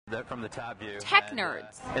from the top view. Tech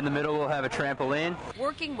nerds. In the middle, we'll have a trampoline.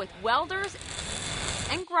 Working with welders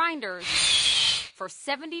and grinders for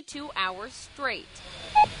 72 hours straight.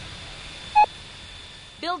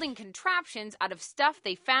 Building contraptions out of stuff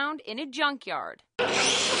they found in a junkyard.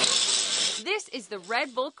 This is the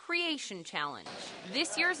Red Bull Creation Challenge.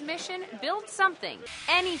 This year's mission, build something,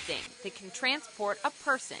 anything that can transport a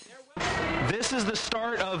person. This is the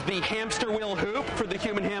start of the hamster wheel hoop for the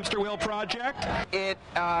Human Hamster Wheel Project. It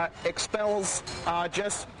expels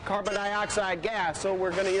just carbon dioxide gas, so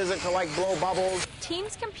we're going to use it to like blow bubbles.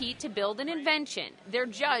 Teams compete to build an invention. They're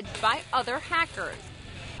judged by other hackers.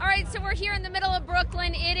 All right, so we're here in the middle of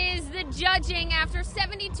Brooklyn. It is the judging after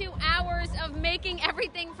 72 hours of making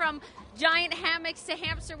everything from giant hammocks to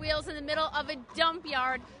hamster wheels in the middle of a dump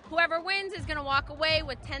yard. Whoever wins is going to walk away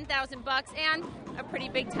with $10,000 and a pretty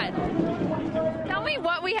big title. Tell me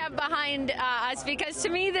what we have behind us, because to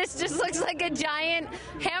me this just looks like a giant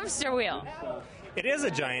hamster wheel. It is a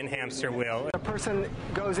giant hamster wheel. A person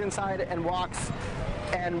goes inside and walks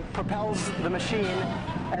and propels the machine,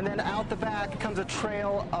 and then out the back comes a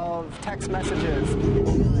trail of text messages.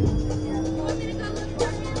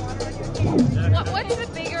 What's the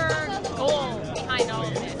bigger goal behind all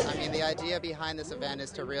of this? I mean, the idea behind this event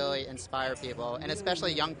is to really inspire people, and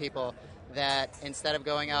especially young people, that instead of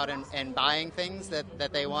going out and buying things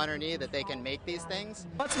that they want or need, that they can make these things.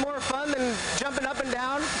 What's more fun than jumping up and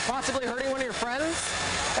down, possibly hurting one of your friends?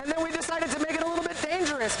 And then we decided to make it a little bit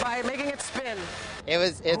dangerous by making it spin. It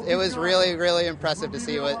was really, really impressive to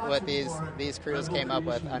see what these crews came up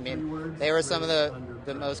with. I mean, they were some of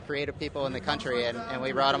the most creative people in the country, and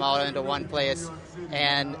we brought them all into one place,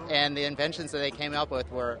 and the inventions that they came up with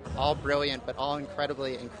were all brilliant, but all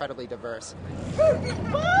incredibly diverse.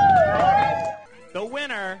 The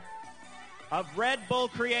winner of Red Bull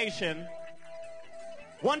Creation,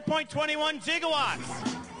 1.21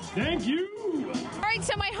 gigawatts. Thank you. All right,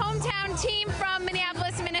 so my hometown team from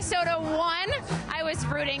Minneapolis, Minnesota won. I was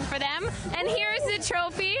rooting for them. And here's the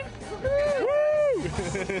trophy.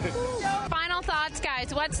 Final thoughts,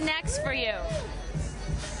 guys. What's next for you?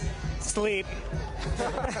 Sleep.